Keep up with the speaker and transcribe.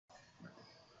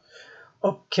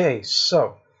Okay,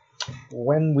 so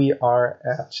when we are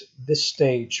at this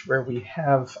stage where we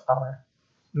have our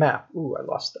map, ooh, I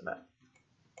lost the map.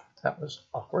 That was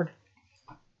awkward.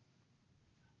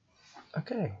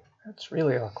 Okay, that's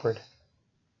really awkward.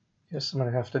 Guess I'm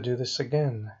gonna have to do this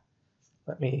again.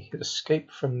 Let me hit escape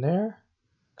from there,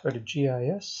 go to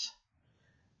GIS.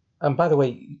 By the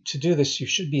way, to do this, you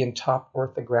should be in top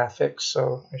orthographic,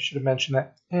 so I should have mentioned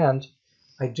that. And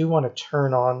I do want to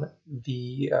turn on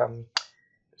the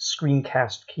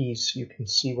screencast keys so you can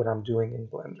see what I'm doing in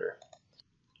Blender.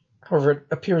 However, it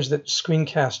appears that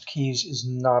screencast keys is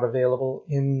not available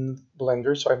in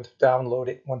Blender, so I have to download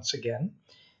it once again,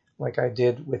 like I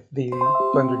did with the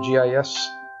Blender GIS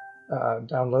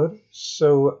download.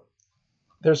 So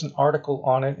there's an article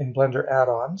on it in Blender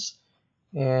add-ons,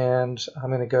 and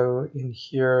I'm going to go in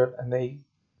here, and they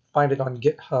find it on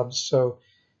GitHub, so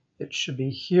it should be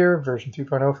here, version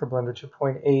 3.0 for Blender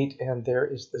 2.8, and there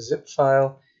is the zip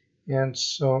file. And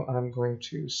so I'm going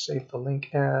to save the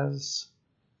link as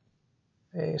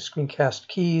a screencast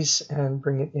keys and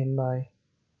bring it in my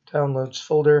downloads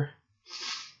folder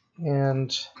and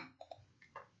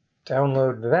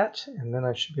download that, and then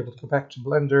I should be able to go back to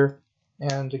Blender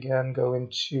and again go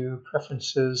into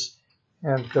preferences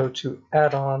and go to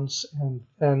add-ons, and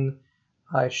then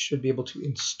I should be able to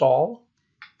install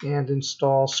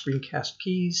screencast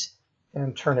keys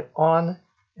and turn it on,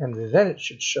 and then it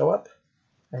should show up.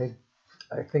 I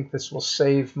think this will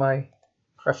save my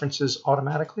preferences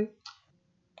automatically.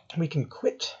 We can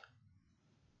quit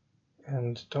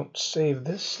and don't save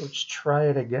this. Let's try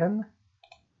it again.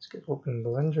 Let's get open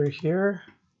Blender here.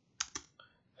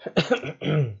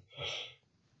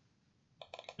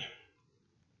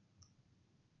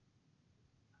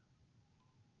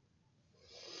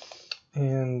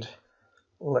 And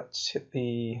let's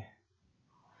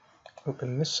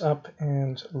open this up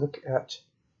and look at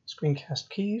screencast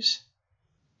keys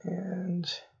and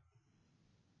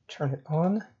turn it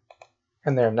on.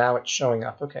 And there, now it's showing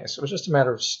up. Okay, so it's just a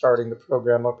matter of starting the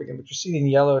program up again. But you're seeing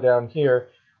yellow down here.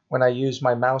 When I use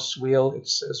my mouse wheel, it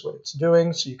says what it's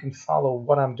doing, so you can follow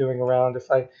what I'm doing around. If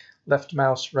I left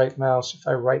mouse, right mouse, if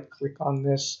I right click on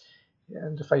this,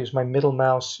 and if I use my middle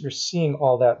mouse, you're seeing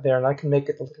all that there. And I can make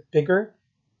it a little bigger.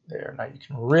 There, now you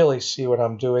can really see what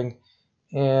I'm doing.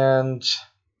 And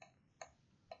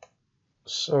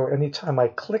so anytime I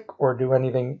click or do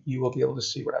anything, you will be able to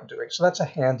see what I'm doing. So that's a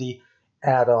handy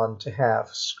add-on to have,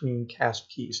 screencast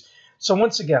keys. So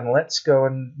once again, let's go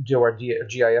and do our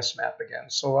GIS map again.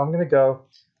 So I'm going to go,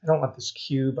 I don't want this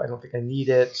cube, I don't think I need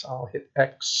it. I'll hit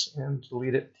X and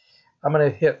delete it. I'm going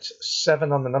to hit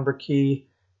 7 on the number key,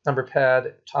 number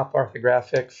pad, top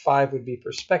orthographic. 5 would be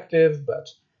perspective, but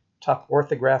top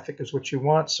orthographic is what you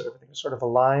want, so everything is sort of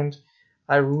aligned.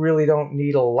 I really don't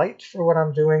need a light for what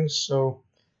I'm doing, so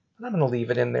I'm going to leave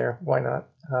it in there. Why not?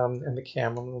 And the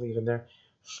camera, I'm going to leave in there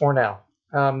for now.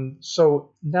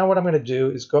 So now what I'm going to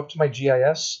do is go up to my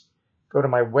GIS, go to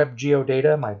my web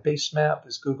geodata, my base map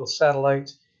is Google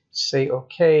Satellite, say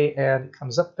OK, and it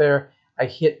comes up there. I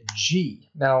hit G.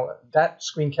 Now that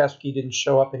screencast key didn't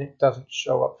show up, and it doesn't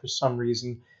show up for some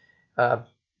reason.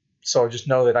 So just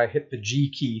know that I hit the G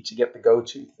key to get the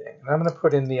go-to thing. And I'm going to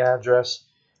put in the address.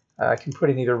 I can put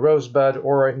in either Rosebud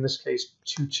or, in this case,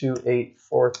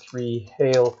 22843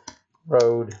 Hale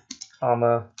Road,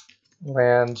 comma,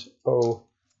 Land O'Lakes.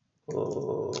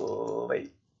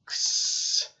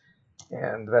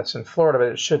 And that's in Florida, but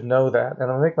it should know that.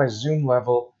 And I'll make my zoom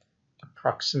level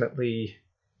approximately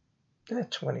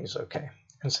 20 is okay,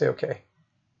 and say OK.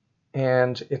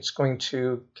 And it's going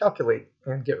to calculate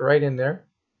and get right in there.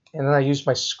 And then I use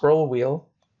my scroll wheel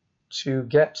to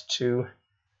get to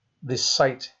this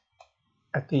site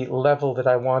at the level that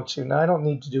I want to. Now, I don't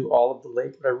need to do all of the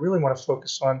lake. What I really want to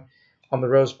focus on the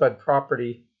Rosebud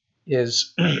property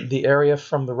is the area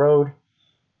from the road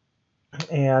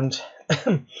and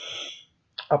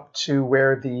up to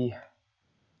where the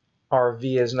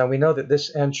RV is. Now, we know that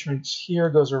this entrance here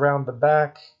goes around the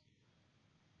back,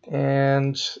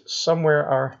 and somewhere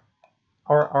our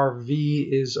RV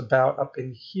is about up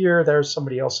in here. There's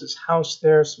somebody else's house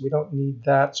there, so we don't need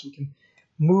that. So we can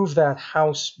move that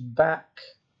house back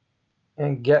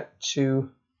and get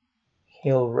to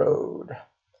Hill Road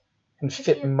and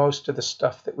fit most of the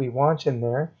stuff that we want in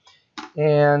there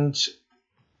and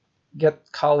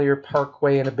get Collier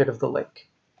Parkway and a bit of the lake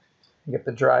and get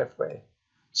the driveway.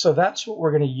 So that's what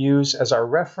we're going to use as our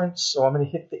reference. So I'm going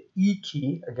to hit the E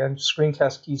key. Again,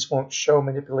 screencast keys won't show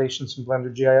manipulations in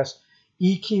Blender GIS.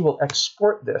 E key will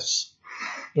export this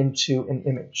into an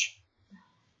image,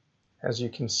 as you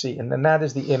can see. And then that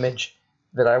is the image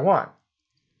that I want.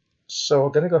 So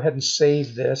I'm going to go ahead and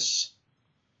save this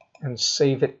and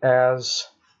save it as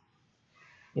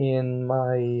in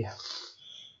my,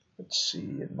 let's see,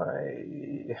 in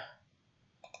my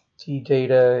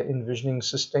T-Data Envisioning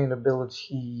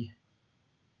Sustainability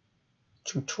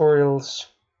tutorials.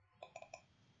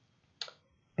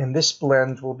 And this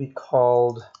blend will be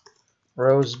called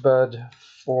Rosebud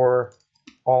for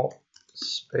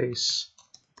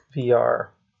AltSpaceVR.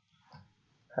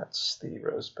 That's the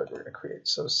Rosebud we're going to create.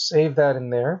 So save that in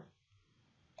there.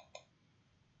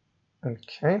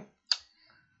 Okay.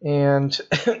 And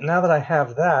now that I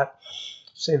have that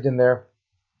saved in there,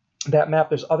 that map,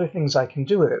 there's other things I can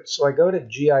do with it. So I go to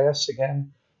GIS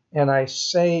again, and I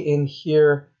say in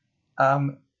here,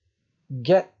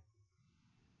 get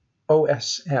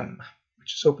OSM,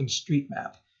 which is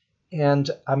OpenStreetMap. And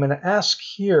I'm going to ask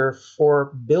here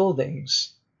for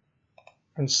buildings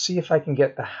and see if I can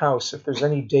get the house, if there's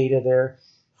any data there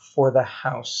for the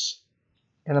house.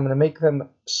 And I'm going to make them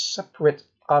separate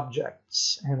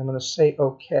objects, and I'm going to say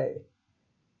OK.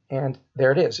 And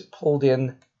there it is. It pulled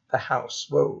in the house.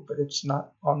 Whoa, but it's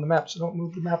not on the map, so don't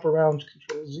move the map around.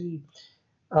 Control Z.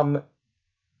 But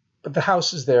the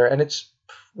house is there, and it's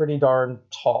pretty darn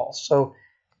tall. So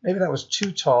maybe that was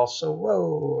too tall. So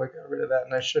whoa, I got rid of that,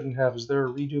 and I shouldn't have. Is there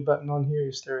a redo button on here?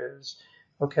 Yes, there is.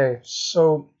 Okay,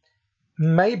 so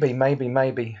maybe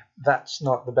that's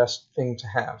not the best thing to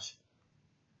have.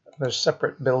 There's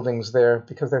separate buildings there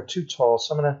because they're too tall.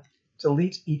 So I'm going to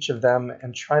delete each of them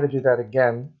and try to do that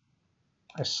again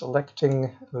by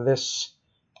selecting this,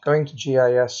 going to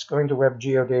GIS, going to Web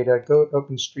Geodata, go to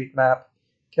OpenStreetMap,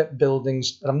 get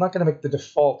buildings, but I'm not going to make the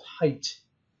default height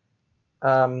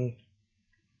that.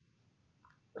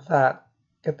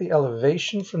 Get the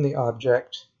elevation from the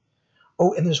object.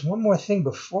 Oh, and there's one more thing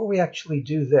before we actually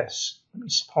do this. Let me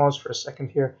pause for a second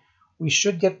here. We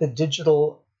should get the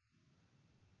digital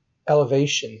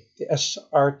elevation, the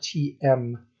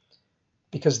SRTM,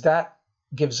 because that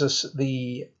gives us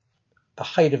the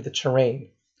height of the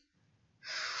terrain.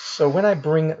 So when I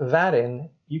bring that in,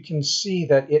 you can see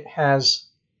that it has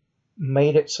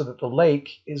made it so that the lake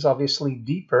is obviously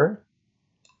deeper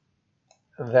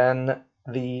than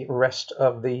the rest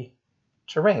of the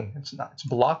terrain. It's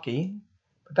blocky,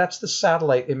 but that's the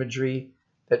satellite imagery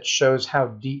that shows how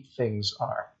deep things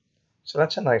are. So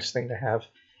that's a nice thing to have.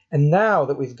 And now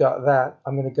that we've got that,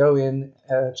 I'm going to go in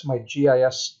to my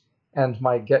GIS and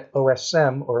my get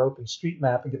OSM or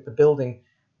OpenStreetMap and get the building.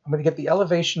 I'm going to get the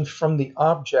elevation from the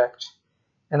object,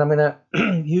 and I'm going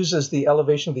to use as the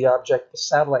elevation of the object the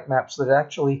satellite map so that it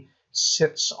actually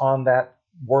sits on that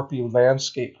warpy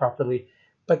landscape properly.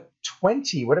 But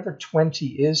 20, whatever 20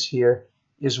 is here,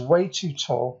 is way too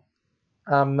tall.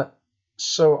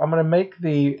 So I'm going to make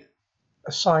the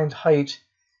assigned height,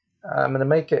 I'm going to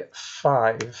make it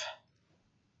 5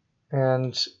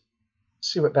 and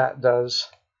see what that does.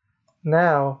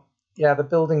 Now, yeah, the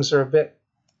buildings are a bit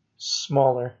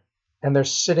smaller and they're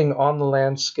sitting on the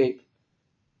landscape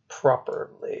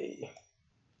properly.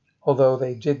 Although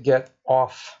they did get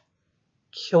off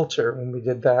kilter when we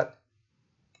did that.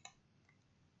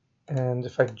 And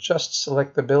if I just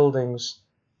select the buildings,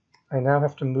 I now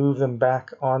have to move them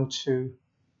back onto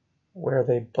where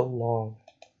they belong.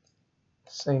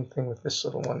 Same thing with this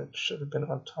little one. It should have been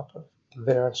on top of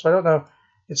there. So I don't know.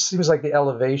 It seems like the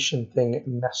elevation thing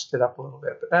messed it up a little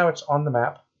bit. But now it's on the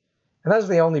map. And those are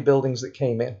the only buildings that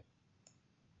came in.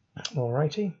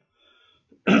 Alrighty.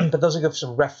 But those will give us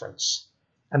a reference.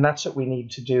 And that's what we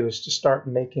need to do, is to start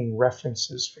making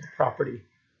references for the property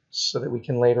so that we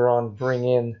can later on bring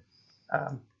in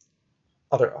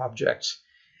other objects.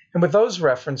 And with those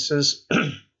references,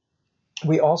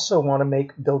 we also want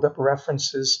to build up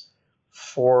references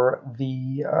for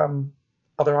the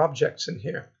other objects in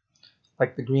here,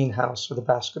 like the greenhouse or the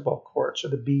basketball courts or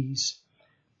the bees.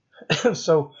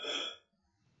 So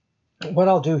what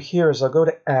I'll do here is I'll go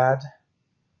to Add,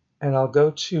 and I'll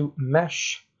go to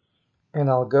Mesh, and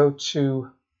I'll go to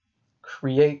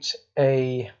Create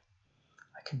I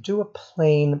could do a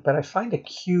plane, but I find a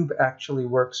cube actually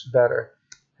works better.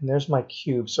 And there's my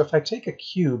cube. So if I take a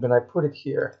cube and I put it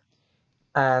here,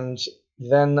 and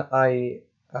then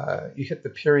you hit the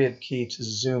period key to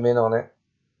zoom in on it,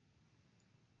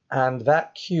 and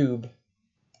that cube,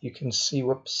 you can see,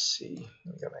 whoopsie,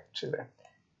 let me go back to there.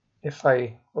 If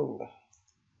well,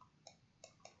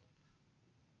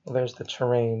 there's the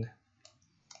terrain.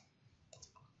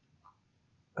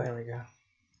 There we go.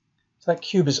 So that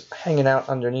cube is hanging out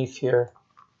underneath here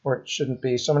where it shouldn't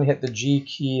be. So I'm going to hit the G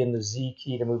key and the Z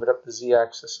key to move it up the Z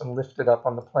axis and lift it up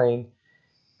on the plane.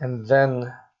 And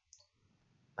then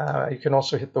you can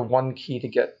also hit the 1 key to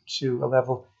get to a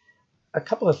level. A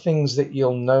couple of things that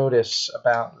you'll notice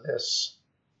about this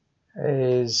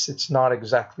is it's not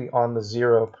exactly on the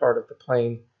 0 part of the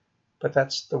plane, but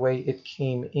that's the way it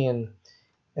came in.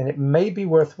 And it may be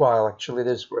worthwhile, actually it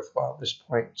is worthwhile at this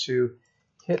point, to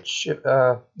hit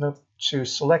to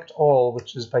select all,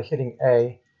 which is by hitting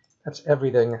A. That's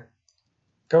everything.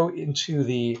 Go into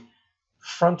the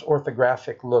front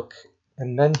orthographic look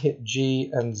and then hit G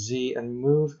and Z and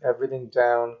move everything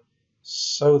down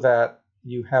so that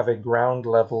you have a ground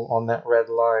level on that red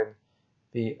line,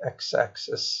 the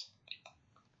x-axis.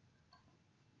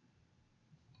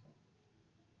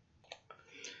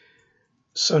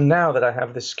 So now that I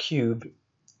have this cube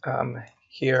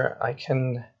here, I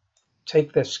can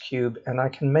take this cube and I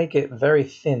can make it very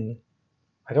thin.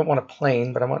 I don't want a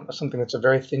plane, but I want something that's a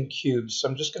very thin cube. So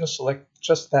I'm just going to select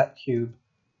just that cube.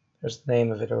 There's the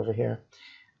name of it over here.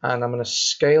 And I'm going to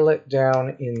scale it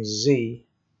down in Z.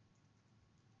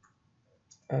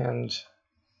 And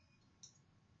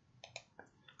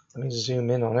let me zoom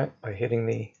in on it by hitting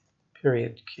the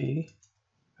period key.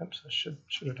 Oops, I should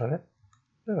have done it.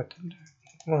 No, it didn't do it.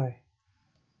 Why?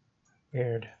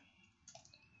 Weird.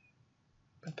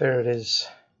 But there it is.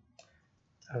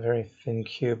 A very thin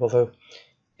cube, although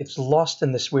it's lost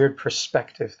in this weird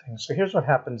perspective thing. So here's what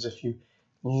happens if you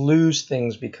lose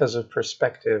things because of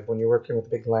perspective when you're working with a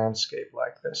big landscape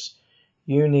like this.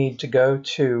 You need to go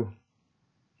to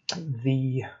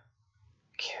the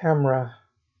camera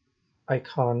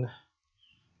icon,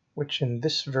 which in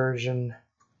this version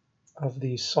of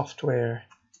the software,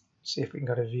 let's see if we can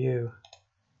go to view.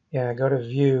 Yeah, go to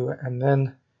view, and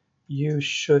then you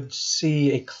should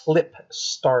see a clip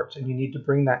start, and you need to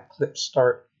bring that clip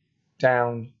start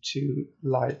down to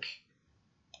like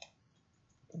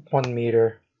 1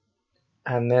 meter,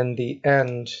 and then the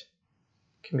end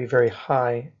can be very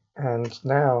high, and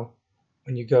now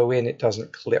when you go in it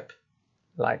doesn't clip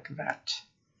like that.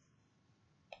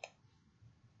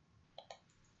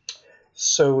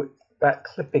 So that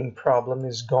clipping problem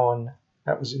is gone.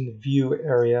 That was in the view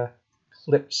area,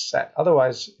 clip set.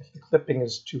 Otherwise, if the clipping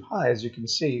is too high, as you can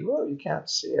see, well, you can't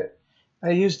see it.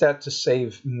 I use that to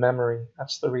save memory.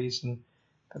 That's the reason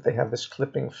that they have this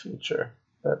clipping feature.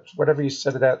 But whatever you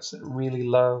set it at, set it really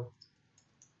low,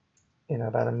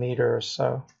 about 1 meter or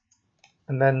so.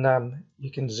 And then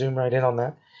you can zoom right in on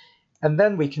that. And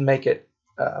then we can make it,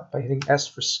 by hitting S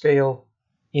for scale,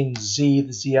 in Z,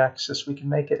 the Z-axis, we can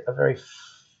make it a very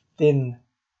thin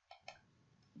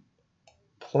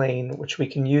plane, which we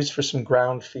can use for some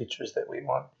ground features that we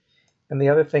want. And the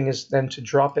other thing is then to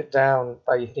drop it down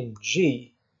by hitting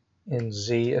G in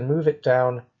Z and move it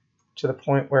down to the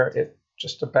point where it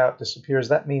just about disappears.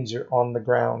 That means you're on the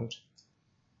ground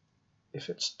if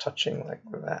it's touching like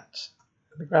that.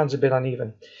 The ground's a bit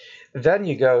uneven. Then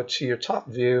you go to your top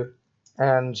view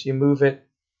and you move it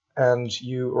and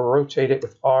you rotate it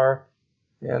with R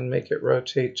and make it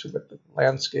rotate to what the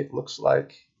landscape looks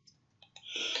like.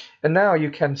 And now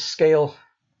you can scale,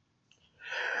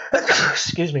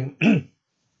 excuse me,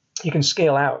 you can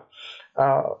scale out.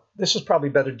 This is probably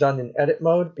better done in edit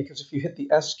mode, because if you hit the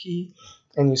S key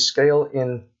and you scale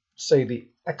in, say, the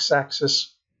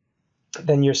X-axis,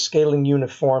 then you're scaling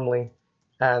uniformly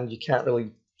and you can't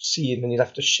really see it, and then you'd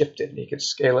have to shift it. And you could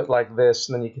scale it like this,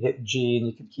 and then you could hit G and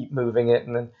you could keep moving it,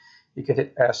 and then you could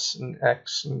hit S and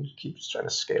X and keep trying to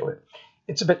scale it.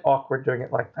 It's a bit awkward doing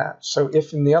it like that. So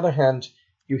if, on the other hand,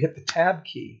 you hit the Tab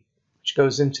key, which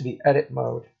goes into the edit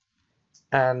mode,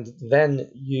 and then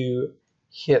you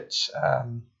hit,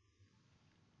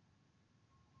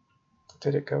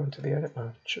 did it go into the edit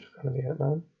mode? It should have gone into the edit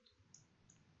mode.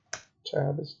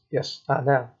 Tab is, yes,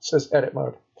 now it says edit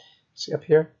mode. See up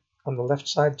here on the left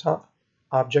side top,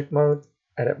 object mode,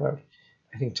 edit mode.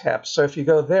 I think tab. So if you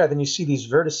go there, then you see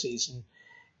these vertices, and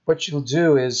what you'll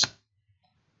do is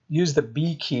use the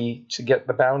B key to get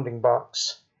the bounding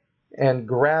box and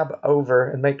grab over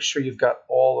and make sure you've got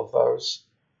all of those,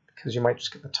 because you might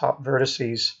just get the top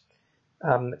vertices.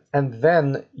 And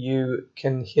then you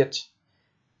can hit,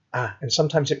 and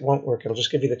sometimes it won't work. It'll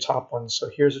just give you the top one. So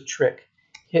here's a trick.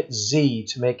 Hit Z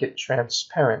to make it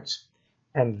transparent,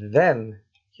 and then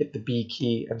hit the B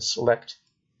key and select,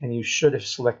 and you should have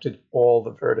selected all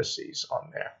the vertices on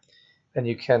there. Then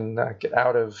you can get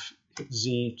out of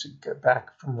Z to go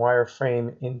back from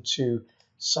wireframe into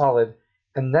solid.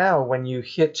 And now when you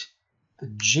hit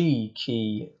the G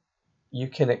key, you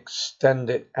can extend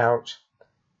it out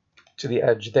to the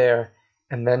edge there,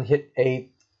 and then hit A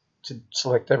to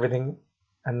select everything,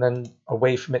 and then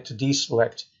away from it to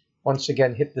deselect. Once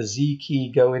again, hit the Z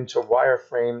key, go into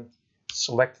wireframe,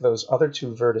 select those other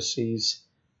two vertices,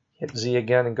 hit Z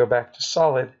again and go back to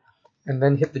solid, and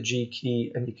then hit the G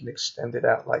key, and you can extend it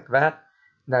out like that.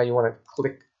 Now you want to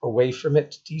click away from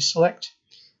it to deselect,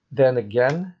 Then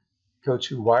again, go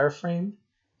to wireframe,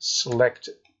 select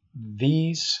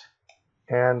these,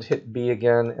 and hit B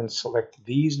again and select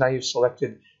these. Now you've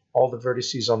selected all the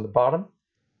vertices on the bottom.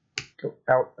 Go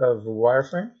out of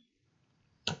wireframe,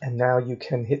 and now you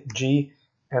can hit G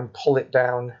and pull it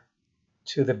down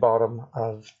to the bottom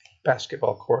of the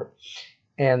basketball court.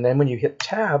 And then when you hit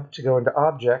Tab to go into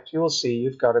Object, you will see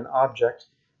you've got an object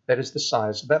that is the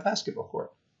size of that basketball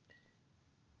court.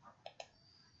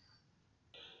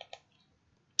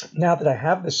 Now that I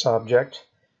have this object,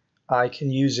 I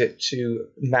can use it to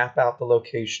map out the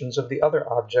locations of the other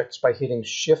objects by hitting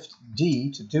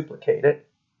Shift-D to duplicate it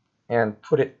and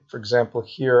put it, for example,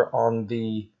 here on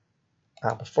the,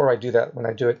 before I do that, when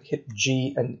I do it, hit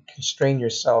G and constrain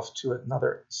yourself to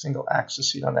another single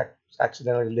axis so you don't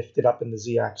accidentally lift it up in the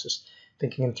Z-axis.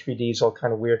 Thinking in 3D is all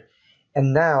kind of weird.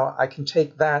 And now I can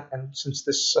take that, and since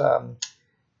this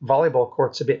volleyball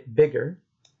court's a bit bigger,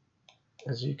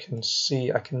 as you can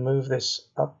see, I can move this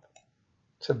up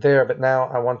to there, but now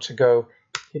I want to go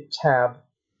hit Tab,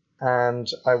 and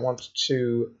I want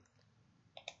to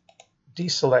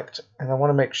deselect, and I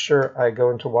want to make sure I go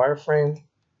into wireframe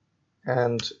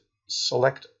and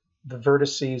select the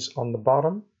vertices on the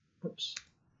bottom. Oops.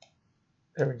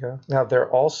 There we go. Now they're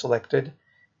all selected,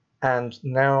 and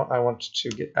now I want to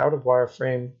get out of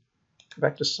wireframe, go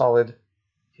back to solid,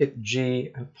 hit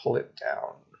G and pull it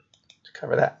down to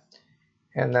cover that.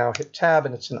 And now hit Tab,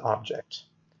 and it's an object,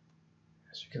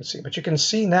 as you can see. But you can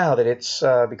see now that it's,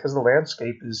 because the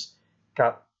landscape has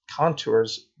got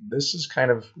contours, this is kind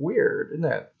of weird, isn't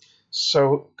it?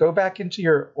 So go back into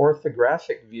your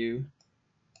orthographic view.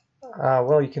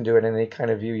 Well, you can do it in any kind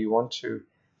of view you want to,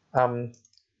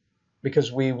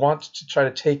 because we want to try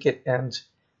to take it and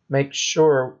make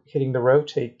sure, hitting the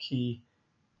rotate key,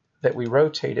 that we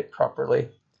rotate it properly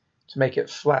to make it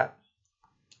flat.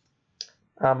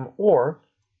 Or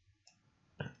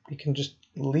we can just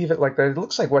leave it like that. It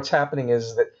looks like what's happening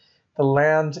is that the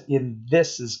land in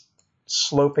this is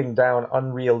sloping down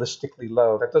unrealistically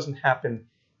low. That doesn't happen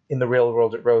in the real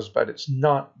world at Rosebud. It's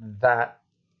not that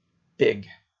big,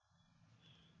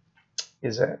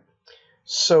 is it?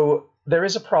 So there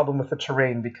is a problem with the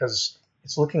terrain because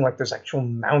it's looking like there's actual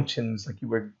mountains, like you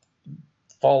would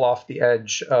fall off the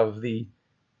edge of the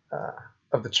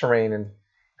terrain,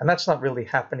 and that's not really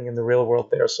happening in the real world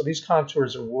there. So these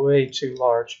contours are way too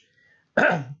large.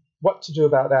 What to do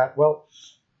about that? Well,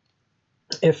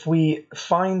 if we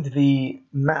find the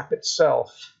map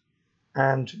itself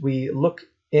and we look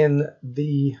in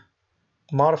the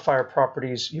modifier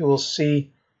properties, you will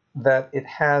see that it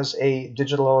has a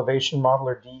digital elevation model,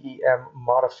 or DEM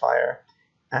modifier,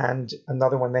 and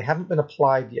another one. They haven't been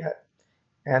applied yet.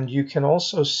 And you can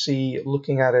also see,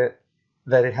 looking at it,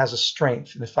 that it has a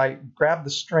strength. And if I grab the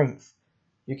strength,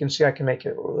 you can see I can make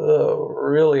it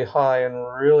really high and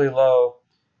really low,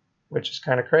 which is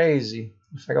kind of crazy.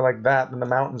 If I go like that, then the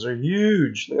mountains are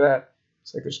huge. Look at that.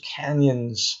 It's like there's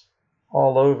canyons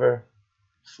all over.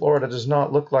 Florida does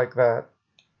not look like that.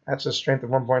 That's a strength of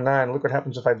 1.9. Look what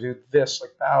happens if I do this.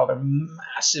 Like, wow, they're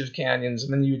massive canyons.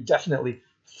 And then you definitely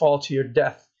fall to your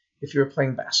death if you were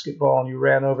playing basketball and you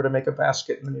ran over to make a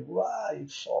basket, and then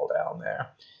you'd fall down there.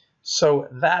 So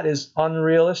that is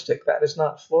unrealistic. That is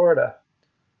not Florida.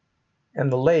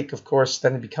 And the lake, of course,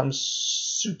 then it becomes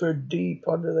super deep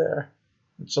under there.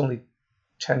 It's only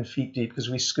 10 feet deep because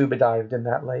we scuba dived in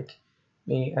that lake,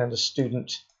 me and a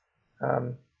student,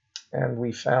 and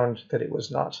we found that it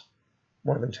was not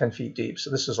more than 10 feet deep.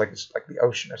 So this is like, it's like the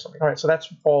ocean or something. All right, so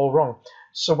that's all wrong.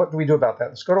 So what do we do about that?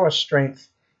 Let's go to our strength.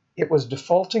 It was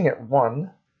defaulting at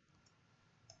 1,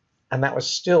 and that was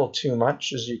still too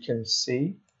much, as you can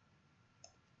see,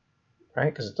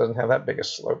 right? Because it doesn't have that big a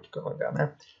slope going down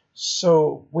there.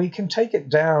 So we can take it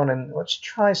down, and let's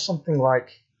try something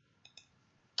like,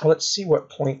 let's see what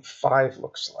 0.5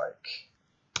 looks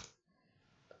like.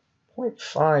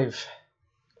 0.5,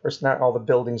 of course, not all the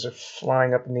buildings are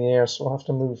flying up in the air, so we'll have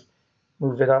to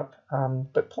move it up.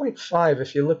 But 0.5,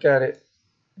 if you look at it,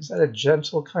 is that a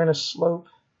gentle kind of slope?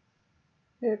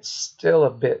 It's still a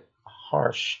bit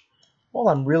harsh. All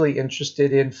I'm really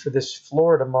interested in for this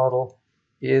Florida model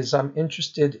is I'm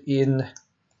interested in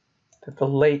that the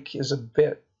lake is a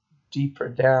bit deeper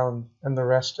down than the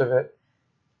rest of it.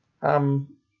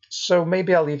 So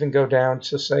maybe I'll even go down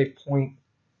to, say,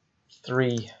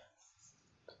 0.3.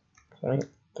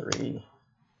 0.3.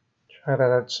 Try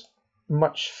that. It's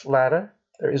much flatter.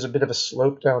 There is a bit of a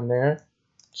slope down there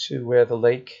to where the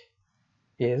lake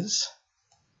is.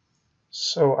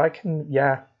 So I can,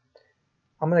 yeah,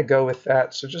 I'm going to go with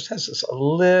that. So it just has this a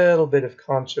little bit of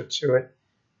contour to it,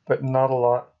 but not a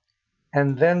lot.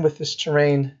 And then with this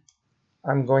terrain,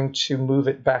 I'm going to move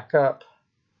it back up,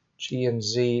 G and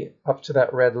Z, up to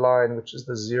that red line, which is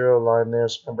the 0 line.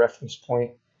 There's my reference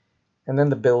point. And then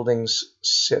the buildings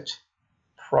sit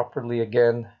properly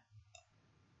again.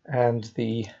 And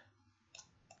the,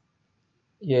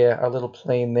 a little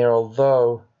plane there,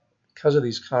 although because of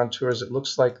these contours, it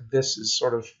looks like this is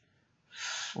sort of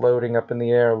floating up in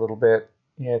the air a little bit.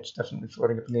 Yeah, it's definitely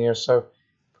floating up in the air. So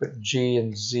put G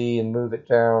and Z and move it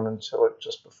down until it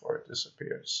just before it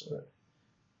disappears. So that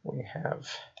we have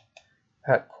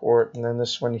that court, and then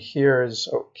this one here is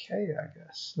okay, I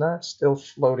guess. Not still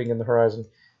floating in the horizon.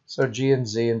 So G and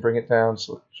Z and bring it down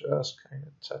so it just kind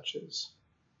of touches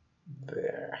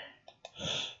there.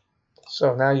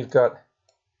 So now you've got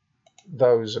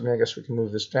those. I mean, I guess we can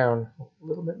move this down a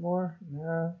little bit more.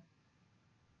 No,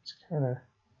 it's kind of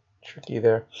tricky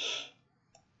there.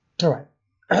 All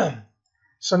right.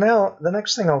 So now the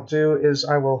next thing I'll do is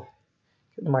I will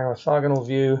get to my orthogonal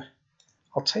view.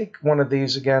 I'll take one of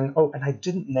these again. Oh, and I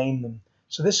didn't name them.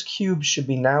 So this cube should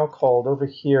be now called, over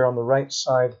here on the right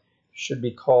side, should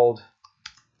be called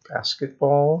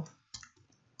basketball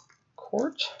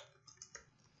court.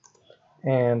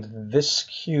 And this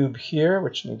cube here,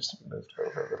 which needs to be moved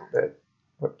over a little bit.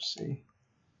 Whoopsie.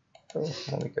 Oh,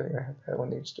 I'm only getting that one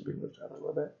needs to be moved over a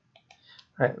little bit.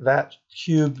 All right, that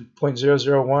cube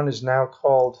 0.001 is now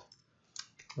called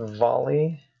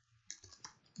volleyball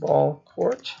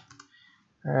court.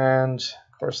 And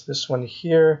of course, this one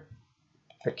here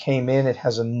that came in, it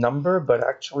has a number, but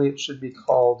actually it should be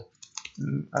called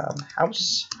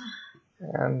house.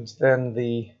 And then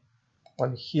the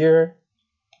one here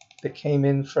that came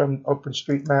in from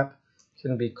OpenStreetMap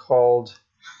can be called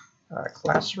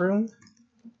classroom.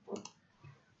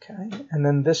 Okay, and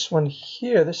then this one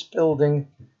here, this building,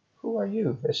 who are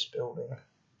you, this building?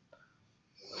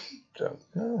 Don't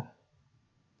know.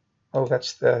 Oh,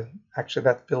 that's the, actually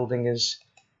that building is,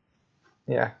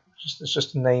 yeah, it's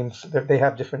just a name. They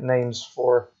have different names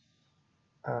for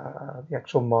the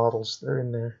actual models that are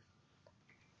in there.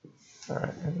 All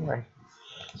right, anyway,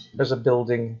 there's a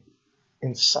building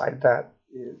inside that.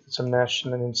 It's a mesh,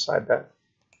 and then inside that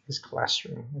is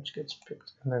classroom, which gets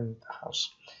picked, and then the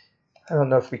house. I don't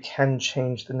know if we can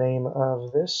change the name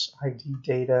of this. ID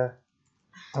data,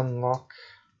 unlock,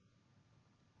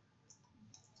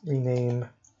 rename.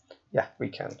 Yeah, we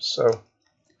can. So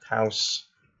house,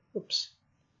 oops,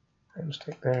 I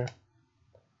mistake there.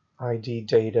 ID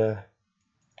data,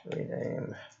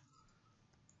 rename,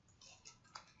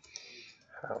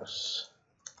 house.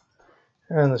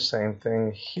 And the same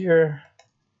thing here.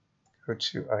 Go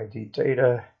to ID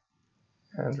data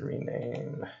and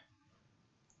rename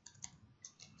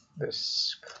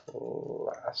this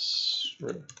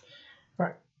classroom.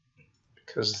 Right,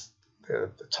 because they're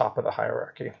at the top of the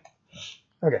hierarchy.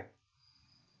 Okay.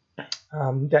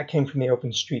 That came from the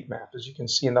OpenStreetMap, as you can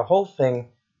see, and the whole thing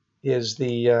is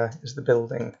the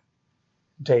building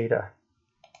data.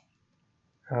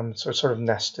 So it's sort of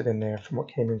nested in there from what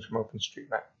came in from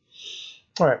OpenStreetMap.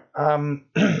 All right,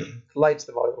 lights,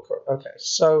 the volleyball court. Okay,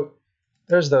 so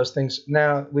there's those things.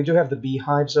 Now we do have the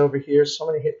beehives over here, so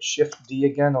I'm going to hit Shift D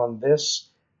again on this,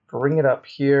 bring it up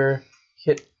here,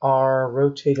 hit R,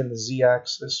 rotate in the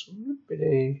Z-axis,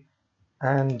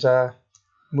 and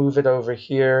move it over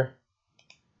here.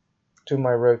 Do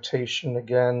my rotation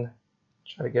again,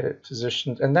 try to get it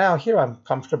positioned. And now here I'm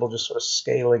comfortable just sort of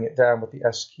scaling it down with the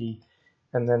S key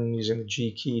and then using the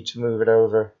G key to move it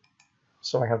over.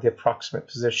 So I have the approximate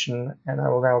position, and I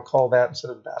will now call that,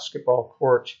 instead of basketball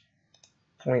court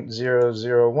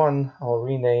 0.001, I'll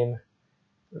rename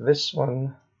this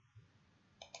one,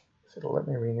 if it'll let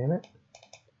me rename it.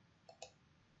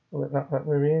 Will it not let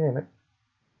me rename it?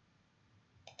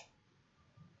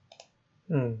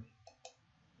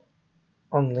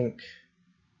 Unlink.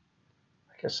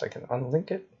 I guess I can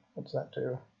unlink it. What does that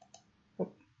do?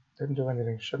 Oh, didn't do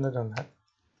anything. Shouldn't have done that.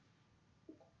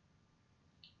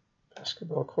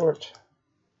 Basketball court.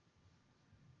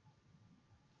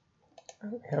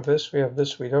 We have this, we have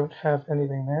this. We don't have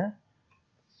anything there.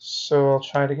 So I'll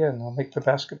try it again. I'll make the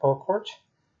basketball court.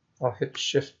 I'll hit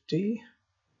Shift D.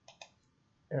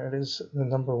 There it is, the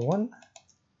number 1.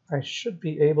 I should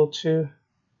be able to...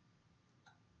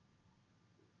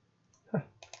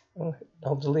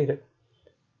 I'll delete it.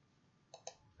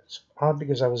 It's odd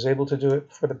because I was able to do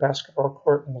it for the basketball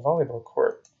court and the volleyball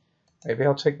court. Maybe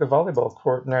I'll take the volleyball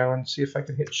court now and see if I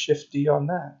can hit Shift D on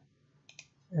that.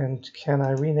 And can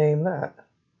I rename that?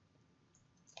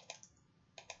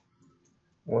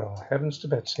 Well, heavens to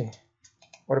Betsy.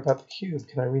 What about the cube?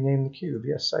 Can I rename the cube?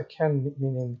 Yes, I can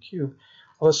rename the cube.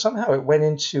 Although somehow it went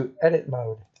into edit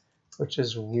mode, which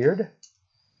is weird.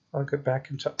 I'll go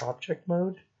back into object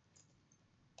mode.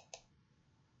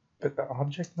 but the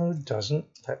object mode doesn't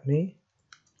let me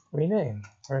rename.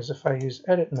 Whereas if I use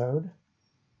edit mode,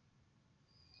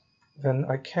 then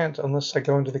I can't unless I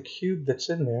go into the cube that's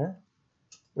in there,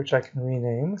 which I can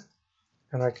rename,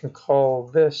 and I can call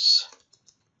this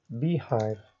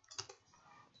beehive.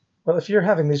 Well, if you're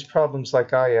having these problems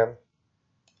like I am,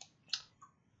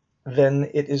 then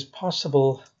it is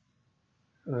possible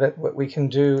that what we can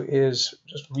do is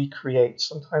just recreate.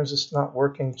 Sometimes it's not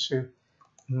working to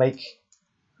make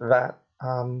that.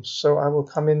 So I will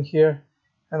come in here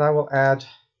and I will add,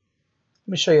 let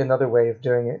me show you another way of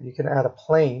doing it. You can add a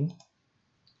plane,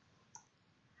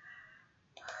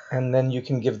 and then you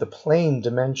can give the plane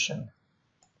dimension.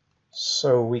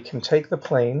 So we can take the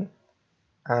plane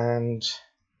and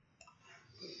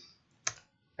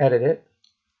edit it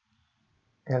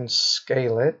and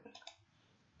scale it.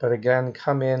 But again,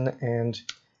 come in, and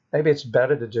maybe it's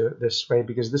better to do it this way,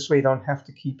 because this way you don't have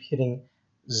to keep hitting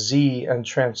Z and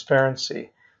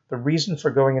transparency. The reason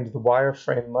for going into the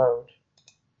wireframe mode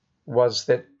was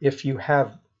that if you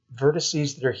have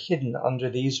vertices that are hidden under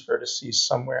these vertices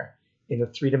somewhere in a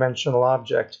three-dimensional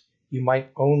object, you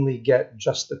might only get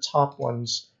just the top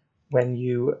ones when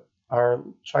you are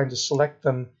trying to select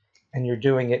them and you're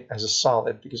doing it as a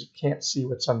solid, because you can't see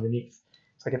what's underneath.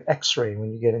 It's like an X-ray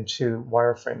when you get into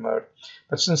wireframe mode.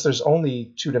 But since there's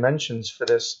only 2 dimensions for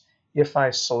this, if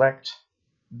I select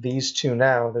these two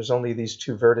now, there's only these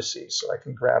 2 vertices, so I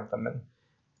can grab them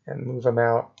and move them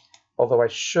out. Although I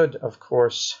should, of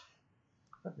course,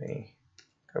 let me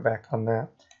go back on that.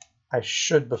 I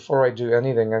should, before I do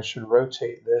anything, I should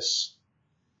rotate this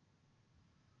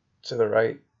to the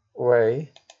right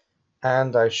way,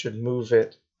 and I should move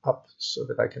it up so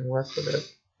that I can work with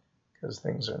it, because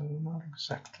things are not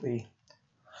exactly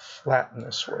flat in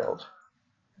this world.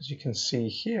 As you can see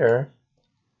here,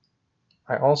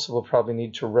 I also will probably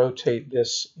need to rotate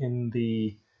this in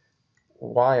the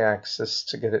y-axis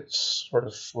to get it sort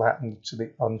of flattened to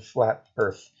the unflat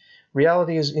Earth.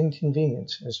 Reality is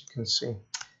inconvenient, as you can see.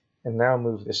 And now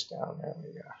move this down. There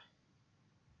we go.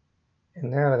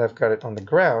 And now that I've got it on the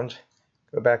ground,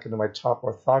 go back into my top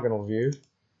orthogonal view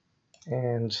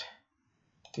and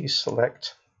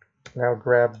deselect. Now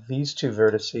grab these 2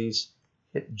 vertices,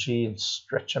 hit G and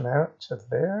stretch them out to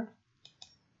there,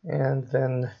 and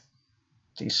then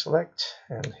deselect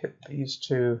and hit these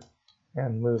 2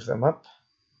 and move them up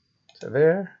to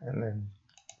there, and then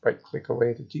right click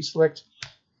away to deselect,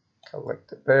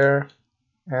 collect it there,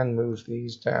 and move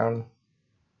these down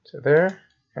to there,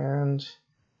 and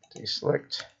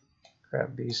deselect,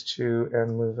 grab these 2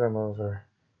 and move them over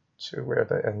to where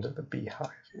the end of the beehive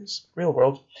is. Real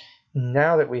world.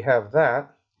 Now that we have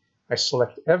that, I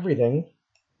select everything,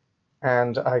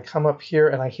 and I come up here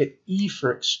and I hit E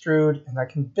for extrude, and I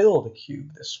can build a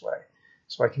cube this way.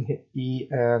 So I can hit E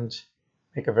and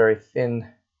make a very thin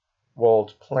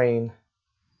walled plane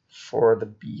for the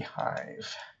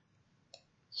beehive.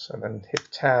 So then hit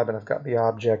tab, and I've got the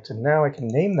object, and now I can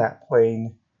name that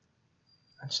plane.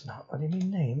 That's not letting me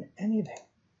name anything.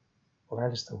 Well,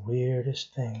 that is the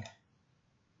weirdest thing.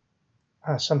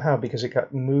 Somehow, because it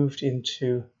got moved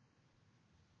into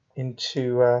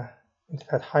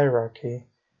that hierarchy.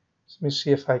 So let me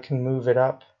see if I can move it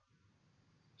up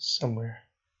somewhere.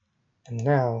 And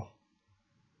now,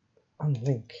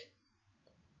 unlink,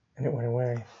 and it went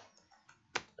away.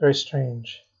 Very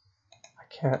strange. I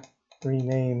can't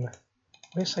rename.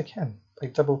 Yes, I can, by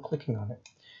double-clicking on it.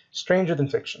 Stranger than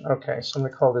fiction. Okay, so I'm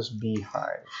going to call this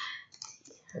beehive.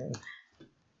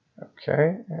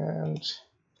 Okay, and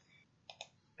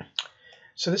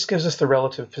so this gives us the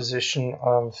relative position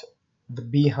of the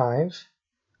beehive,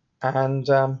 and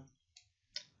of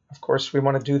course we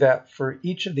want to do that for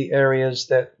each of the areas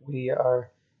that we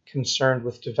are concerned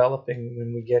with developing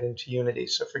when we get into Unity.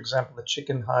 So for example, the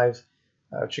chicken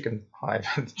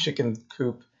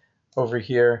coop over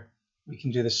here, we can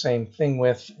do the same thing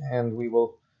with, and we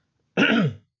will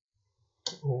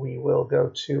we will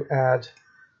go to add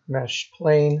mesh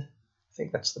plane. I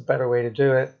think that's the better way to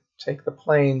do it. Take the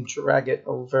plane, drag it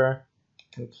over,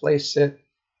 and place it.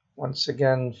 Once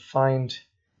again, find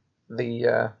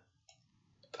the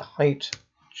height,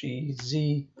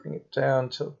 GZ, bring it down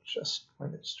till just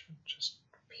when it just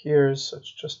appears, so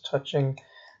it's just touching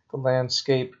the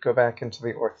landscape. Go back into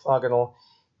the orthogonal,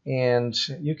 and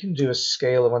you can do a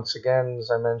scale once again, as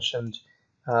I mentioned,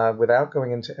 without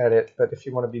going into edit. But if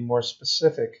you want to be more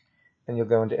specific, then you'll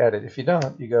go into edit. If you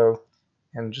don't, you go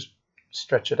and just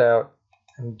stretch it out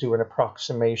and do an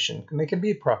approximation. And they can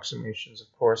be approximations,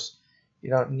 of course. You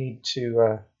don't need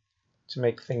to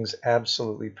make things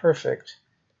absolutely perfect.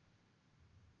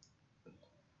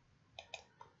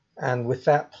 And with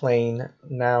that plane,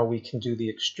 now we can do the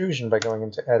extrusion by going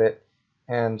into Edit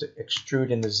and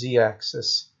extrude in the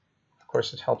Z-axis. Of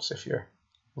course, it helps if you're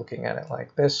looking at it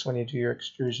like this. When you do your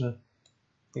extrusion,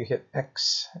 you hit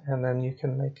X, and then you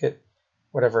can make it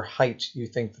whatever height you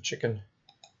think the chicken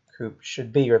coop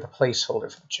should be, or the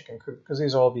placeholder for the chicken coop, because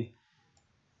these will all be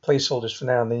placeholders for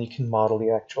now, and then you can model the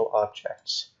actual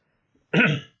objects.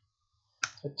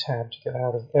 Hit Tab to get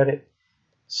out of Edit.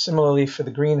 Similarly, for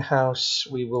the greenhouse,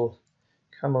 we will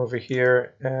come over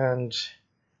here and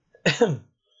the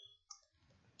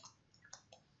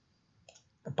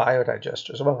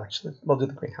biodigesters. Well, actually, we'll do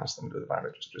the greenhouse, then we'll do the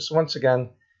biodigesters. So once again,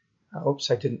 oops,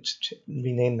 I didn't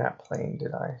rename that plane,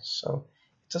 did I? So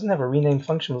it doesn't have a rename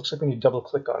function. It looks like when you double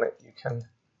click on it, you can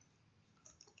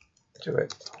do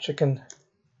it. Chicken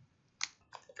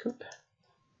coop.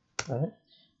 All right.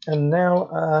 And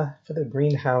now for the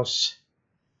greenhouse,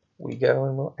 we go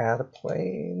and we'll add a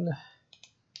plane,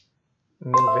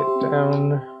 move it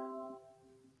down,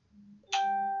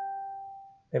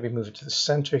 maybe move it to the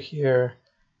center here,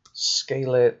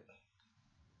 scale it,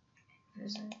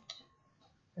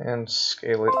 and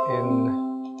scale it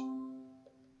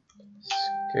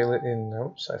in,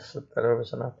 oops, I flipped that over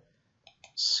somehow.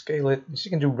 Scale it, so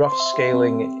you can do rough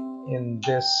scaling in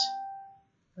this,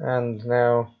 and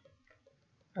now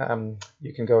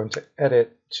you can go into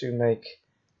Edit to make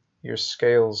your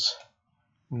scales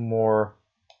more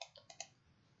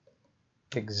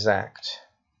exact.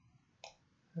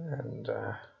 And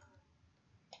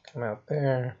come out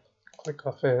there, click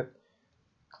off it,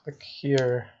 click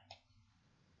here,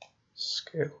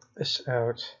 scale this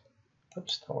out.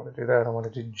 Oops, don't want to do that. I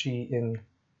want to do G in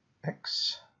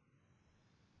X.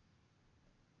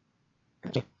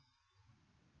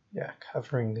 Yeah,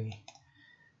 covering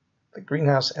the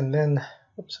greenhouse, and then,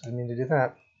 oops, I didn't mean to do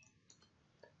that.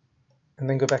 And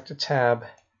then go back to Tab,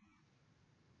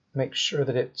 make sure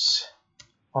that it's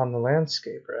on the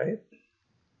landscape, right?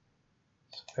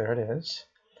 So there it is.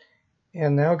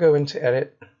 And now go into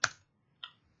Edit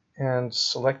and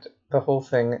select the whole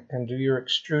thing and do your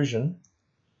extrusion.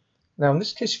 Now in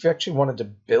this case, if you actually wanted to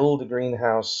build a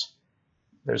greenhouse,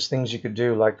 there's things you could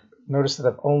do, like notice that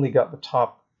I've only got the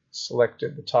top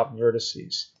selected, the top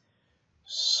vertices.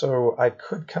 So I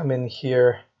could come in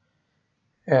here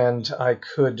and I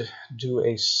could do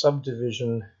a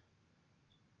subdivision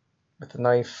with a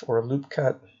knife or a loop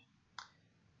cut.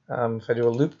 If I do a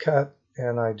loop cut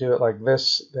and I do it like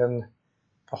this, then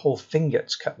the whole thing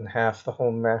gets cut in half, the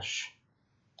whole mesh.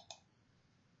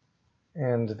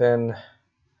 And then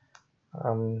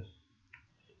now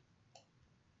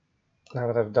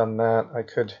that I've done that, I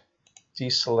could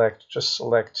deselect, just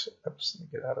select, oops,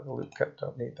 let me get out of the loop cut,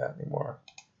 don't need that anymore.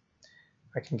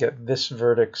 I can get this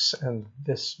vertex and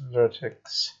this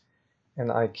vertex,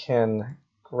 and I can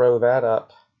grow that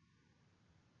up.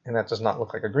 And that does not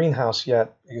look like a greenhouse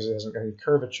yet because it hasn't got any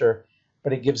curvature,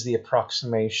 but it gives the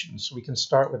approximation. So we can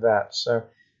start with that. So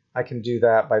I can do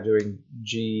that by doing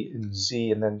G and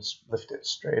Z and then lift it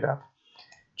straight up,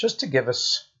 just to give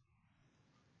us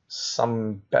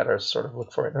some better sort of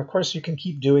look for it. And of course, you can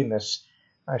keep doing this,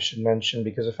 I should mention,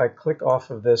 because if I click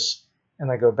off of this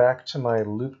and I go back to my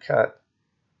loop cut,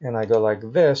 and I go like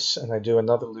this, and I do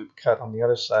another loop cut on the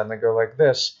other side, and I go like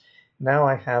this, now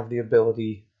I have the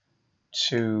ability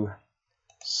to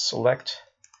select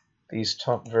these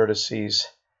top vertices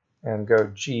and go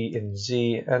G and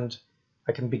Z, and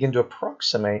I can begin to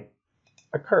approximate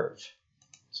a curve.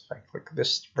 So if I click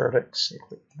this vertex and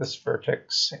click this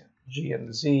vertex, G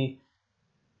and Z,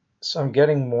 so I'm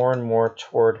getting more and more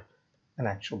toward an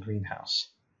actual greenhouse.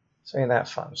 So ain't that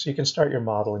fun? So you can start your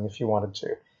modeling if you wanted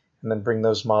to, and then bring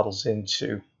those models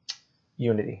into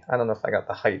Unity. I don't know if I got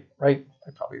the height right.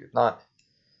 I probably did not.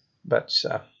 But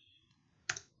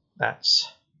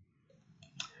that's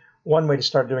one way to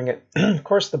start doing it. Of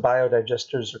course, the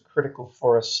biodigesters are critical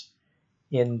for us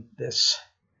in this.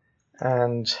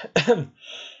 And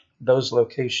those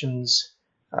locations,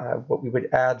 what we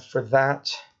would add for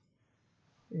that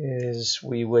is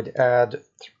we would add a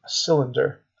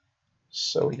cylinder.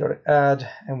 So we go to Add,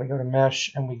 and we go to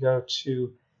Mesh, and we go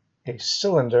to a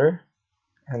cylinder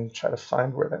and try to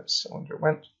find where that cylinder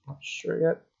went. Not sure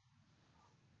yet.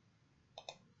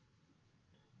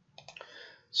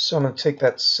 So I'm going to take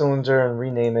that cylinder and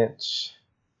rename it.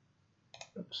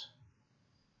 Oops.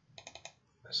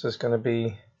 This is going to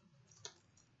be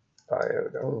oh,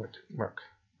 it didn't work.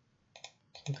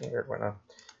 Something weird went on.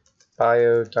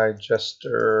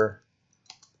 Biodigester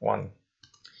 1.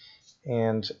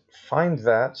 And find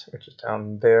that, which is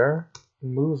down there,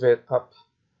 move it up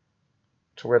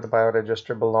to where the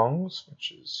biodigester belongs,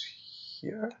 which is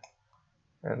here,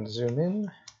 and zoom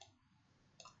in.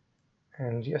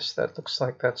 And yes, that looks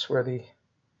like that's where the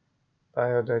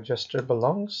biodigester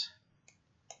belongs.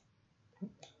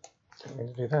 Didn't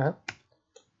mean to do that.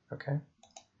 Okay.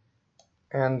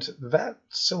 And that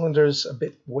cylinder's a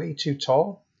bit way too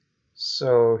tall.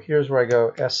 So here's where I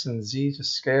go S and Z to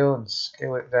scale and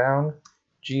scale it down.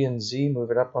 G and Z,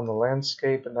 move it up on the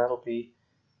landscape, and that'll be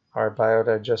our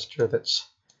biodigester that's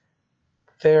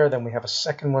there. Then we have a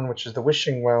second one, which is the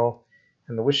wishing well.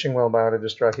 And the wishing well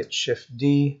biodigester, I hit Shift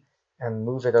D and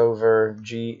move it over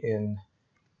G in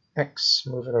X,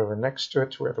 move it over next to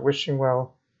it to where the wishing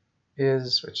well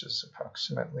is, which is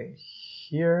approximately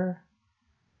here.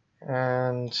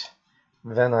 And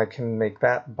then I can make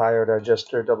that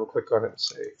biodigester, double click on it and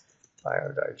say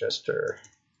biodigester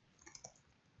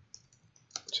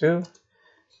 2.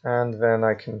 And then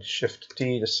I can Shift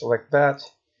D to select that,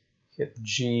 hit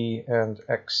G and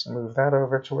X, move that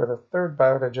over to where the third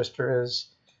biodigester is,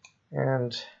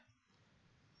 and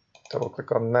double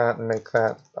click on that and make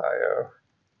that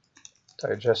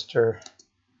biodigester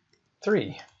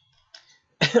 3.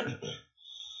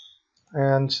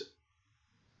 And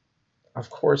of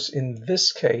course, in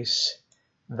this case,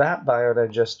 that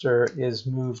biodigester is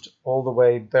moved all the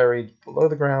way buried below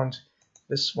the ground.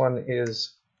 This one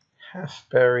is half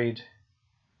buried,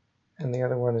 and the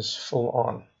other one is full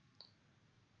on.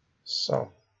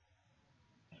 So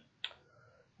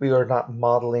we are not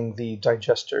modeling the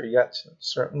digester yet,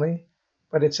 certainly,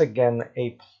 but it's again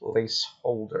a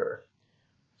placeholder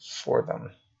for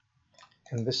them.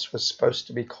 And this was supposed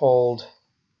to be called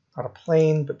not a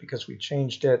plane, but because we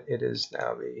changed it, it is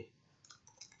now the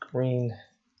greenhouse.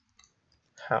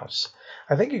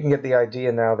 I think you can get the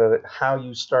idea now, though, that how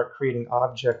you start creating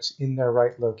objects in their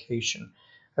right location.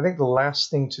 I think the last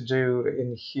thing to do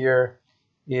in here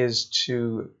is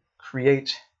to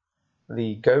create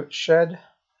the goat shed.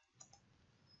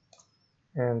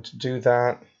 And to do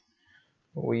that,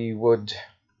 we would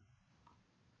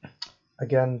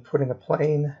again put in a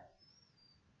plane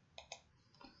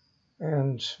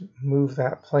and move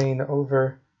that plane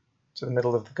over to the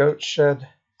middle of the goat shed,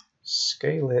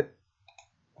 scale it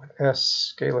with S,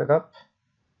 scale it up,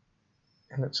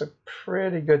 and it's a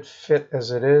pretty good fit as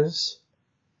it is.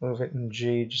 Move it in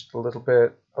G just a little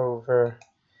bit over,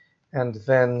 and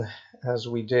then as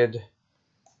we did,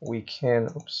 we can,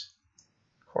 oops,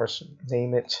 of course,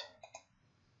 name it,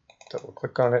 double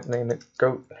click on it, name it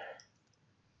goat,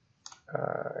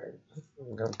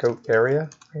 goat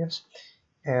area, I guess.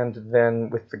 And then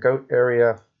with the goat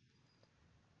area,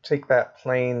 take that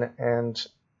plane and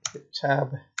hit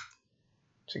Tab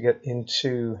to get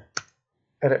into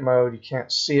edit mode. You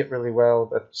can't see it really well,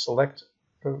 but select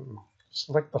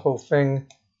the whole thing.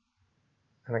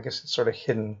 And I guess it's sort of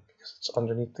hidden because it's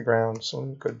underneath the ground. So let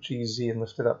me go GZ and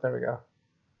lift it up. There we go.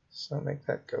 So make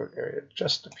that goat area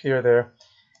just appear there.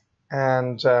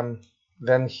 And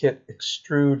then hit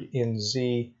Extrude in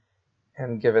Z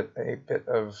and give it a bit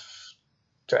of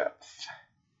depth,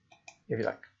 if you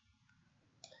like,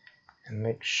 and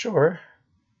make sure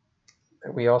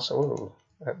that we also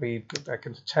that we go back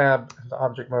into tab and the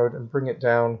object mode and bring it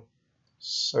down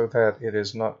so that it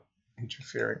is not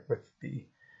interfering with the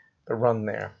run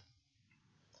there.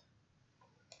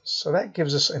 So that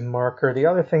gives us a marker. The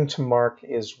other thing to mark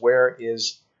is where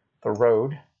is the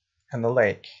road and the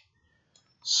lake.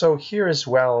 So here as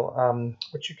well,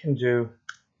 what you can do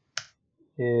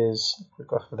is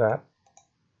click off of that.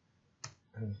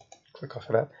 And click off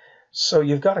of that. So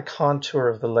you've got a contour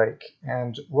of the lake,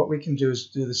 and what we can do is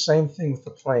do the same thing with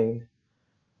the plane.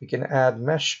 We can add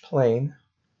mesh plane,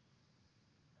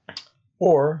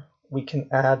 or we can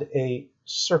add a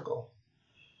circle.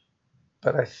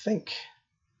 But I think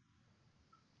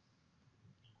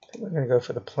we're going to go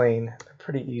for the plane. They're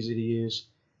pretty easy to use.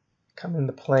 Come in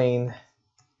the plane,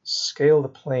 scale the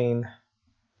plane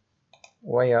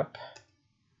way up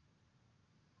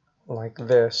like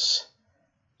this.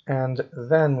 And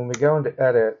then when we go into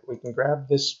edit, we can grab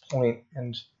this point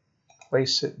and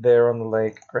place it there on the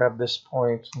lake. Grab this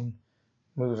point and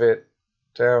move it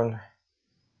down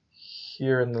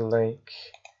here in the lake.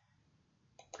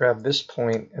 Grab this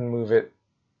point and move it,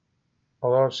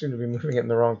 although I seem to be moving it in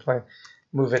the wrong plane,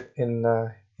 move it in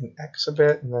X a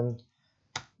bit, and then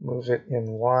move it in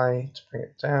Y to bring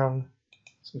it down.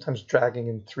 Sometimes dragging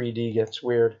in 3D gets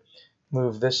weird.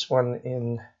 Move this one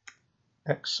in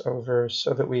X over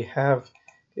so that we have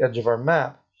the edge of our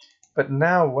map. But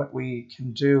now what we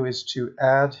can do is to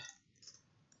add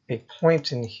a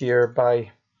point in here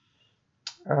by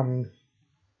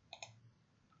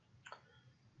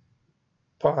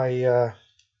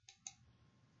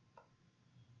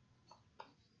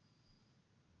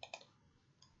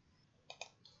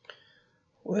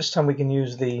well, this time we can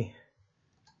use the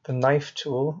the knife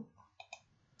tool,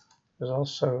 there's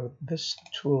also this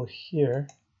tool here.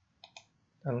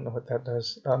 I don't know what that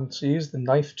does. So use the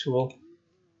knife tool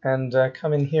and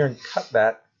come in here and cut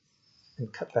that,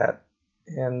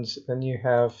 and then you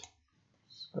have,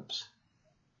 oops,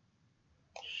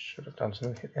 should have done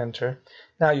something, hit enter.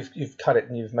 Now you've cut it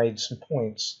and you've made some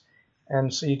points.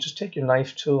 And so you just take your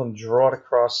knife tool and draw it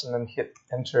across and then hit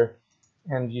enter,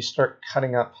 and you start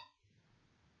cutting up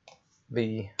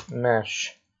the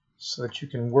mesh so that you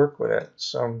can work with it.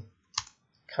 So I'm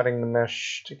cutting the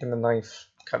mesh, taking the knife,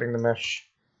 cutting the mesh,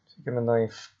 taking the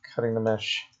knife, cutting the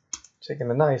mesh, taking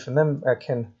the knife, and then I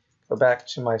can go back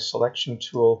to my selection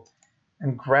tool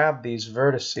and grab these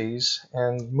vertices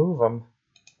and move them.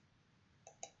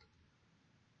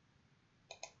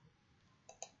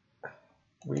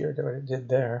 Weird what it did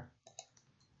there,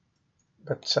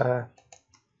 but there's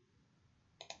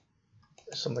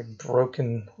some like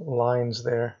broken lines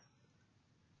there,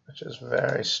 which is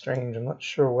very strange. I'm not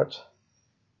sure what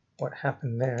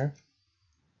happened there.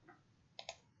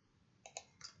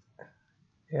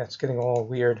 Yeah, it's getting all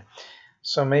weird.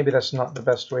 So maybe that's not the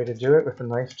best way to do it with the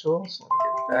knife tool. So let me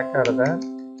get back out of that.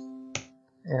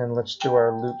 And let's do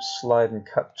our loop, slide, and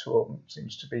cut tool. It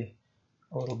seems to be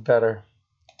a little better.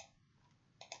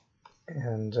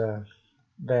 And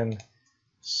then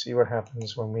see what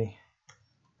happens when we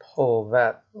pull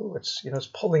that. Oh, it's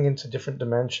pulling into different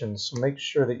dimensions. So make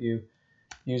sure that you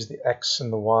use the X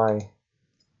and the Y.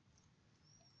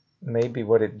 Maybe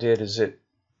what it did is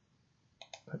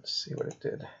let's see what it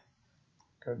did.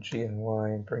 Go G and Y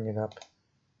and bring it up.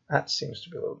 That seems to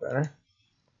be a little better.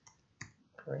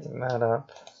 Bring that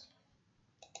up.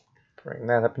 Bring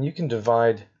that up. And you can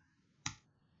divide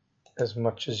as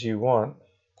much as you want.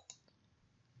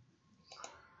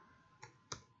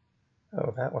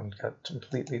 Oh, that one got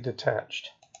completely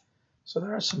detached. So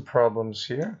there are some problems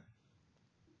here.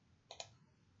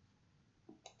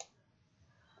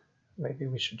 Maybe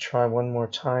we should try one more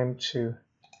time to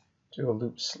do a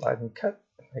loop, slide, and cut.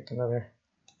 Make another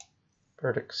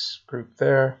vertex group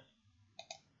there.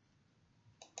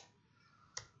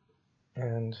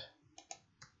 And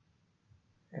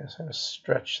yes, I'm going to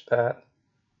stretch that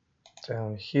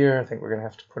down here. I think we're going to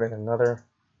have to put in another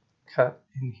cut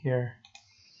in here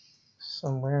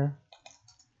somewhere.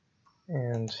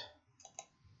 And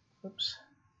oops,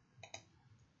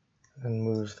 and then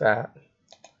move that.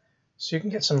 So you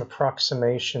can get some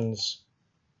approximations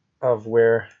of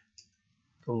where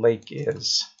the lake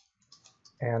is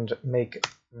and make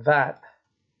that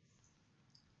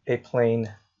a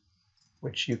plane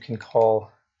which you can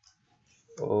call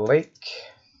lake.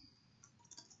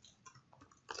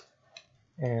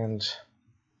 And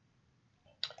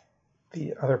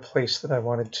the other place that I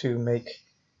wanted to make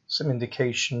some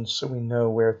indications so we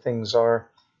know where things are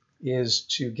is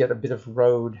to get a bit of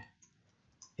road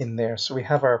in there. So we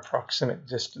have our approximate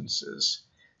distances.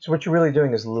 So what you're really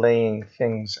doing is laying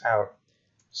things out.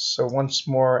 So once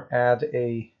more, add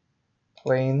a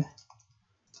plane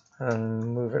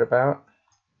and move it about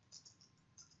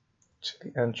to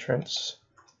the entrance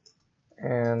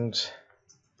and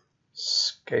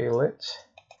scale it,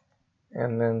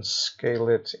 and then scale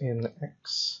it in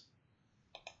X,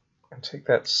 and take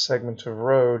that segment of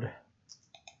road,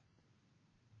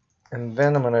 and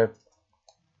then I'm going to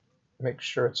make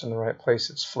sure it's in the right place.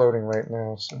 It's floating right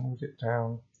now, so move it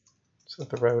down so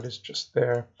that the road is just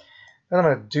there. Then I'm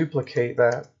going to duplicate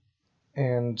that,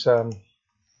 and I'm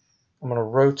going to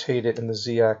rotate it in the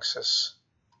Z-axis,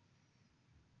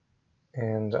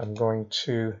 and I'm going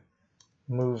to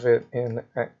move it in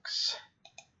X,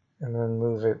 and then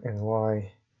move it in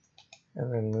Y,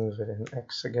 and then move it in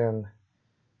X again.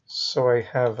 So I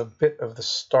have a bit of the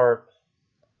start,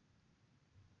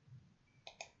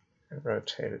 and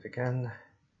rotate it again.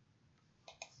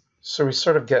 So we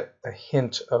sort of get a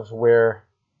hint of where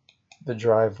the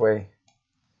driveway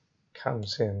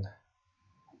comes in.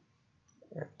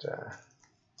 And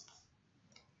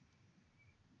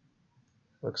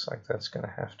looks like that's going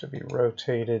to have to be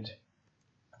rotated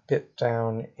a bit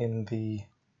down in the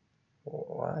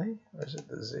Y, or is it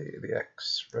the Z, the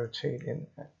X? Rotate in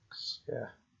X, yeah.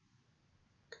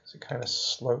 Because it kind of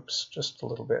slopes just a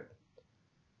little bit.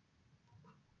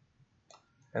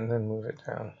 And then move it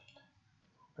down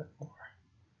a bit more.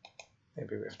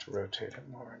 Maybe we have to rotate it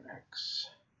more in X.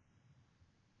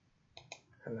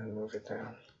 And then move it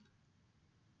down.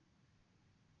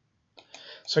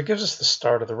 So it gives us the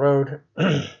start of the road.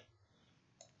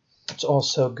 It's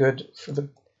also good for the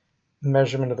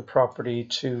measurement of the property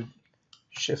to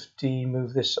Shift D,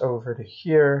 move this over to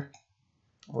here,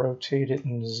 rotate it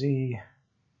in Z,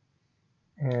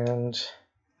 and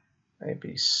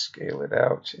maybe scale it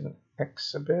out in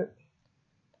X a bit,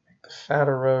 make the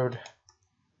fatter road,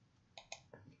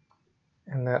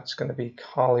 and that's going to be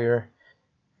Collier.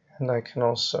 And I can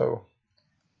also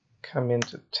come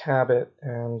into tab it,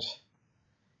 and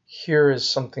here is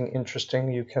something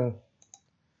interesting. You can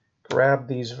grab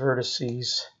these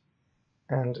vertices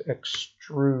and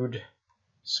extrude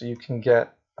so you can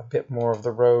get a bit more of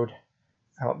the road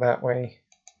out that way.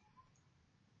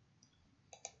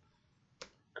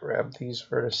 Grab these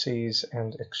vertices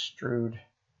and extrude,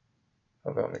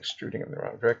 although I'm extruding in the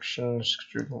wrong direction,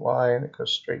 extrude Y and it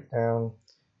goes straight down,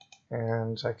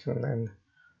 and I can then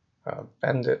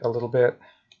bend it a little bit.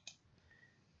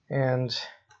 And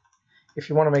if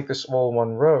you want to make this all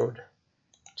one road,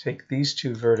 take these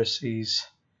two vertices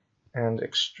and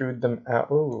extrude them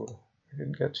out. Oh, I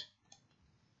didn't get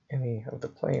any of the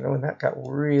plane. Oh, and that got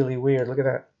really weird. Look at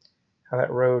that, how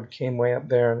that road came way up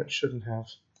there and it shouldn't have.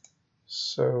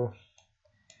 So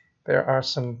there are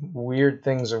some weird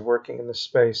things of working in the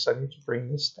space. I need to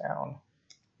bring this down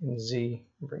in Z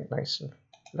and bring it nice and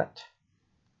flat.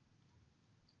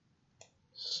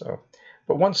 So,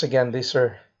 but once again, these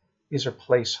are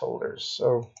placeholders.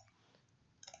 So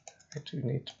I do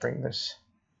need to bring this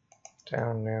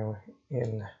down now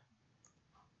in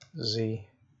Z.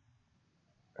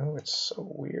 Oh, it's so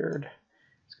weird.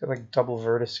 It's got like double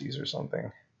vertices or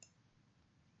something.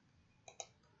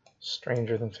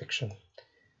 Stranger than fiction.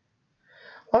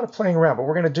 A lot of playing around, but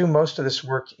we're going to do most of this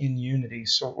work in Unity.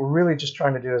 So what we're really just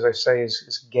trying to do, as I say,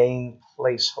 is gain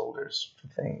placeholders for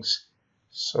things.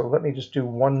 So let me just do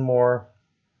one more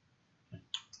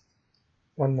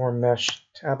mesh,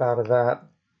 tab out of that,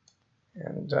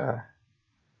 and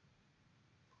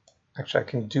actually I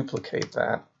can duplicate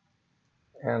that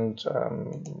and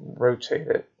rotate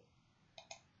it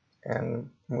and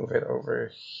move it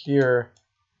over here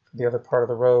for the other part of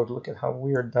the road. Look at how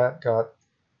weird that got.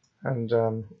 And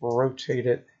rotate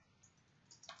it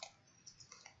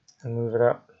and move it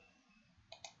up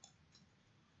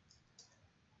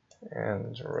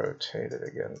and rotate it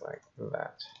again like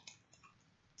that.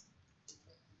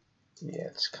 Yeah,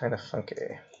 it's kind of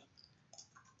funky.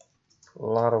 A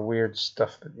lot of weird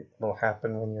stuff that will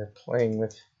happen when you're playing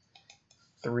with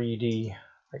 3D.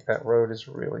 Like that road is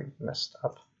really messed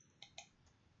up.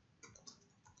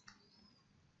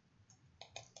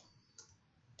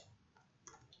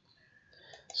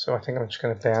 So I think I'm just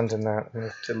going to abandon that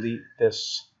and delete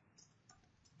this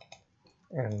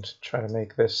and try to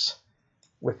make this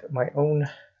with my own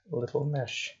little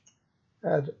mesh.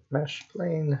 Add mesh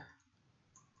plane,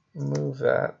 move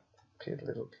that, put a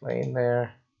little plane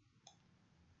there,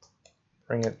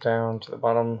 bring it down to the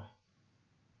bottom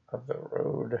of the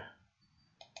road,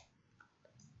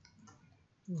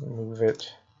 move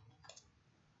it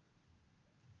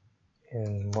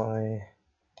in Y,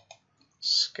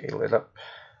 scale it up.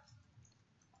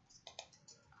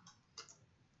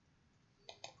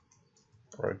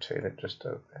 Rotate it just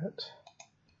a bit,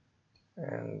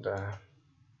 and there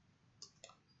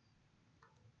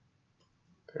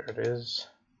it is.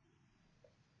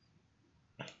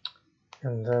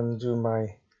 And then do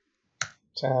my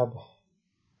tab,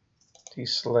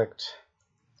 deselect,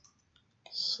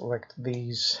 select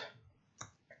these,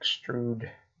 extrude,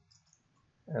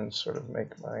 and sort of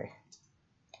make my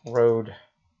road,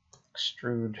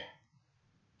 extrude,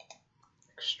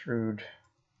 extrude.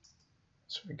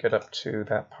 So we get up to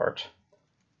that part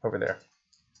over there.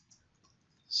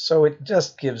 So it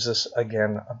just gives us,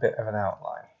 again, a bit of an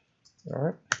outline.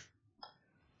 All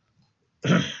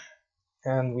right.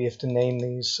 And we have to name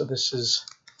these. So this is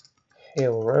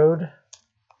Hale Road,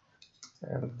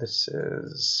 and this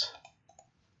is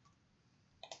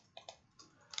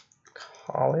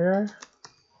Collier,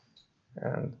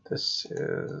 and this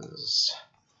is,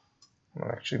 I'm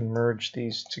going to actually merge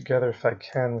these together if I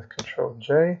can with Control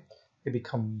J. They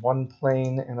become one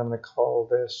plane, and I'm going to call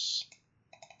this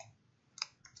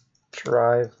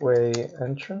driveway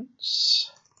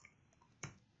entrance.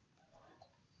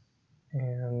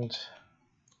 And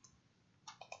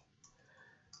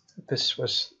this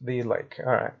was the lake.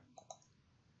 All right.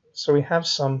 So we have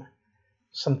some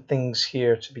things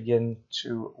here to begin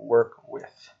to work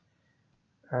with.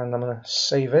 And I'm going to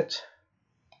save it.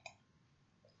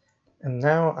 And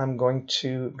now I'm going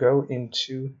to go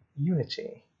into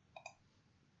Unity.